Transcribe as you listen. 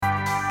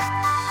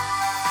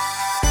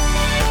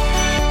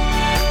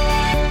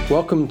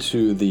Welcome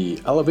to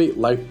the Elevate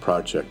Life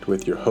Project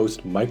with your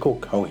host, Michael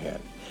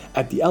Cohan.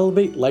 At the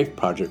Elevate Life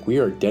Project, we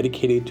are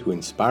dedicated to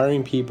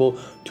inspiring people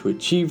to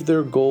achieve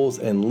their goals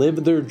and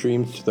live their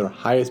dreams to their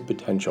highest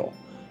potential.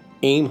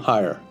 Aim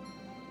higher.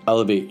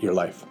 Elevate your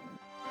life.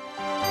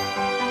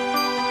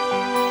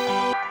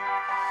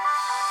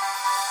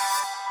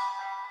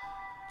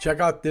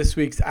 Check out this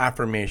week's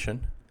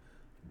affirmation.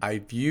 I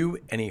view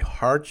any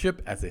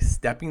hardship as a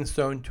stepping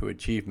stone to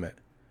achievement.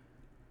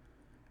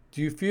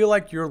 Do you feel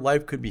like your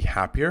life could be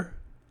happier?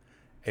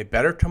 A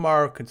better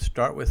tomorrow could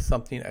start with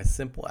something as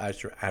simple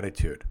as your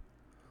attitude.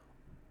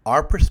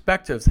 Our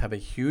perspectives have a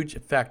huge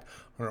effect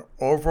on our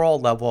overall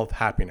level of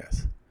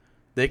happiness.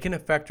 They can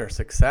affect our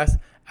success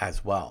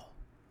as well.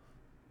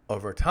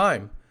 Over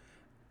time,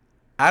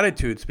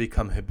 attitudes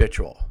become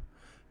habitual.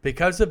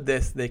 Because of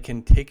this, they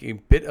can take a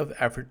bit of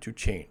effort to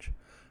change,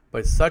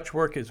 but such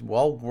work is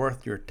well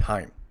worth your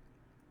time.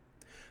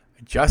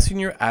 Adjusting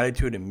your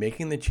attitude and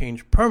making the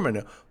change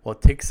permanent will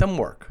take some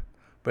work,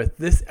 but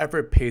this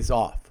effort pays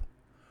off.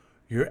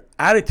 Your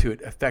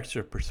attitude affects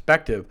your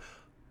perspective,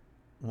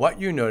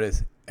 what you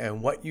notice,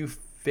 and what you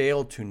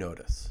fail to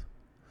notice.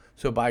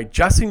 So by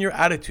adjusting your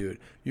attitude,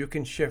 you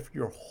can shift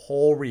your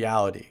whole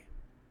reality.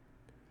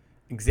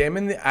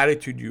 Examine the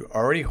attitude you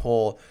already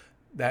hold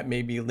that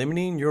may be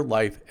limiting your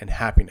life and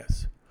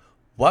happiness.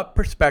 What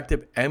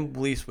perspective and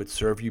beliefs would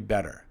serve you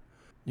better?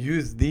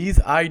 Use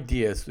these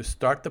ideas to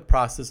start the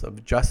process of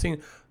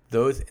adjusting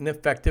those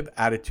ineffective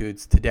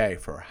attitudes today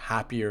for a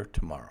happier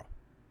tomorrow.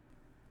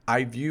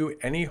 I view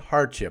any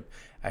hardship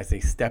as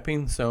a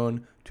stepping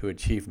stone to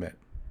achievement.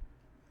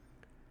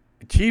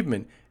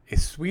 Achievement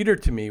is sweeter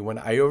to me when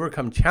I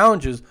overcome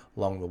challenges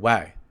along the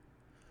way.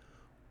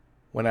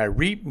 When I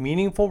reap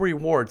meaningful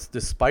rewards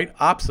despite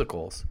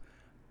obstacles,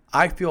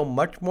 I feel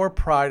much more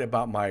pride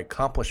about my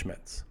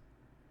accomplishments.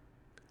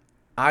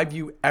 I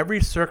view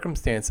every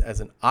circumstance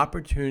as an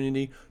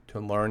opportunity to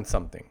learn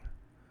something.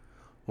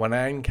 When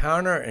I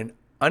encounter an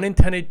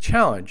unintended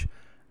challenge,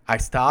 I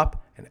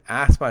stop and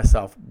ask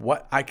myself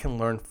what I can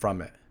learn from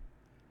it.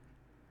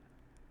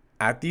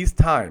 At these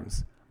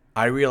times,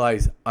 I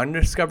realize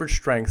undiscovered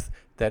strengths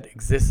that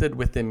existed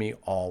within me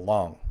all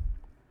along.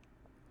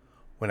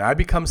 When I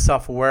become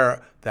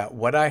self-aware that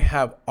what I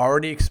have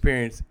already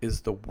experienced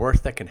is the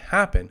worst that can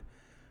happen,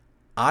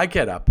 I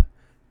get up,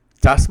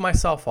 dust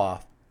myself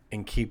off,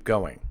 and keep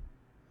going.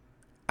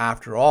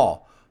 After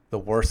all, the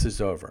worst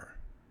is over.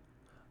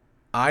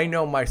 I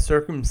know my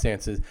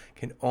circumstances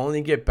can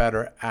only get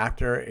better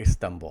after a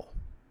stumble.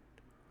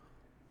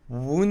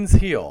 Wounds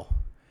heal,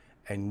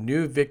 and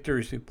new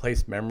victories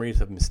replace memories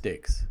of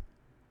mistakes.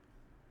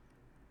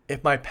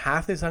 If my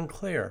path is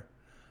unclear,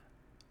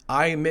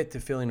 I admit to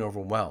feeling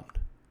overwhelmed.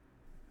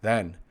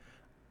 Then,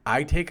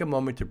 I take a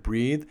moment to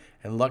breathe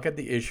and look at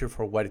the issue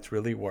for what it's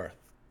really worth.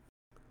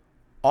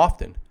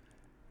 Often,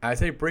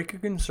 as I break a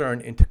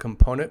concern into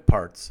component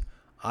parts,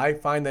 I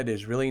find that it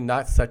is really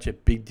not such a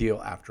big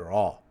deal after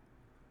all.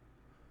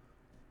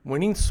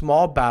 Winning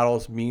small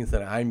battles means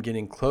that I'm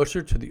getting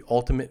closer to the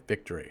ultimate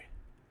victory.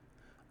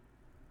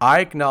 I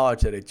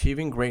acknowledge that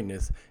achieving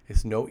greatness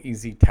is no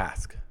easy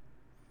task.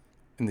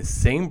 In the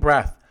same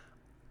breath,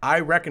 I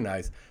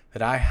recognize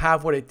that I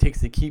have what it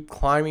takes to keep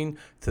climbing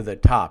to the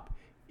top,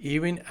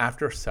 even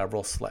after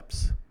several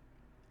slips.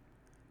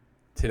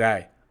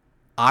 Today,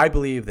 I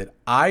believe that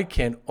I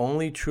can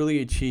only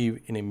truly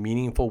achieve in a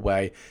meaningful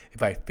way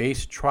if I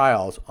face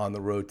trials on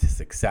the road to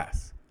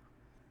success.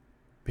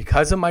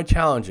 Because of my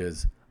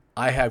challenges,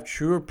 I have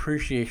true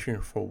appreciation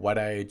for what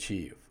I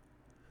achieve.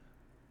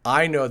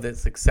 I know that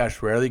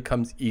success rarely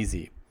comes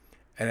easy,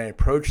 and I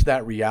approach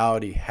that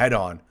reality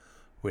head-on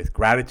with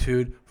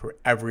gratitude for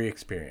every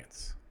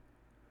experience.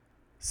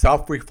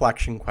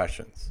 Self-reflection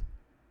questions.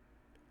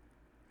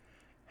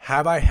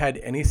 Have I had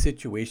any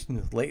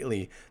situations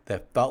lately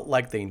that felt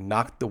like they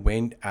knocked the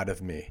wind out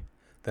of me,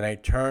 that I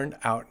turned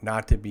out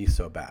not to be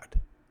so bad?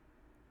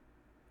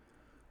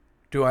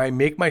 Do I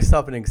make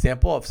myself an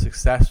example of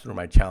success through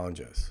my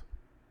challenges?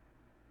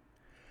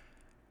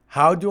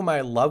 How do my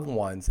loved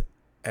ones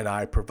and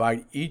I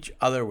provide each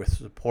other with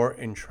support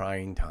in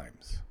trying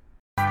times?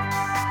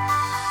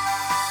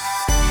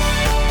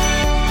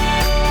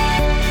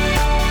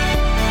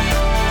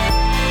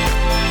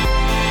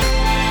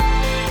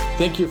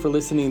 Thank you for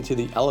listening to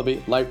the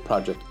Elevate Life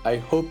Project. I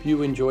hope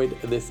you enjoyed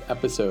this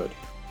episode.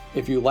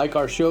 If you like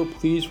our show,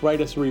 please write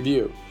us a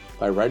review.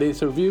 By writing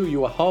us a review, you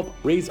will help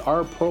raise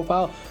our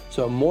profile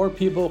so more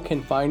people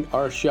can find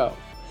our show.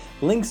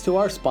 Links to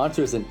our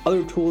sponsors and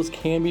other tools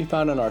can be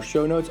found in our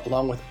show notes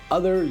along with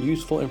other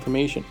useful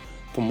information.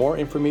 For more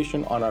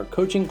information on our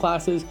coaching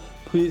classes,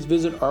 please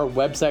visit our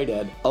website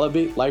at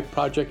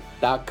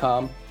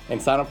elevatelifeproject.com and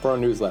sign up for our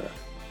newsletter.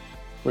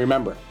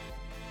 Remember,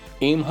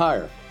 aim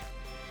higher.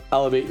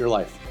 Elevate your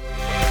life.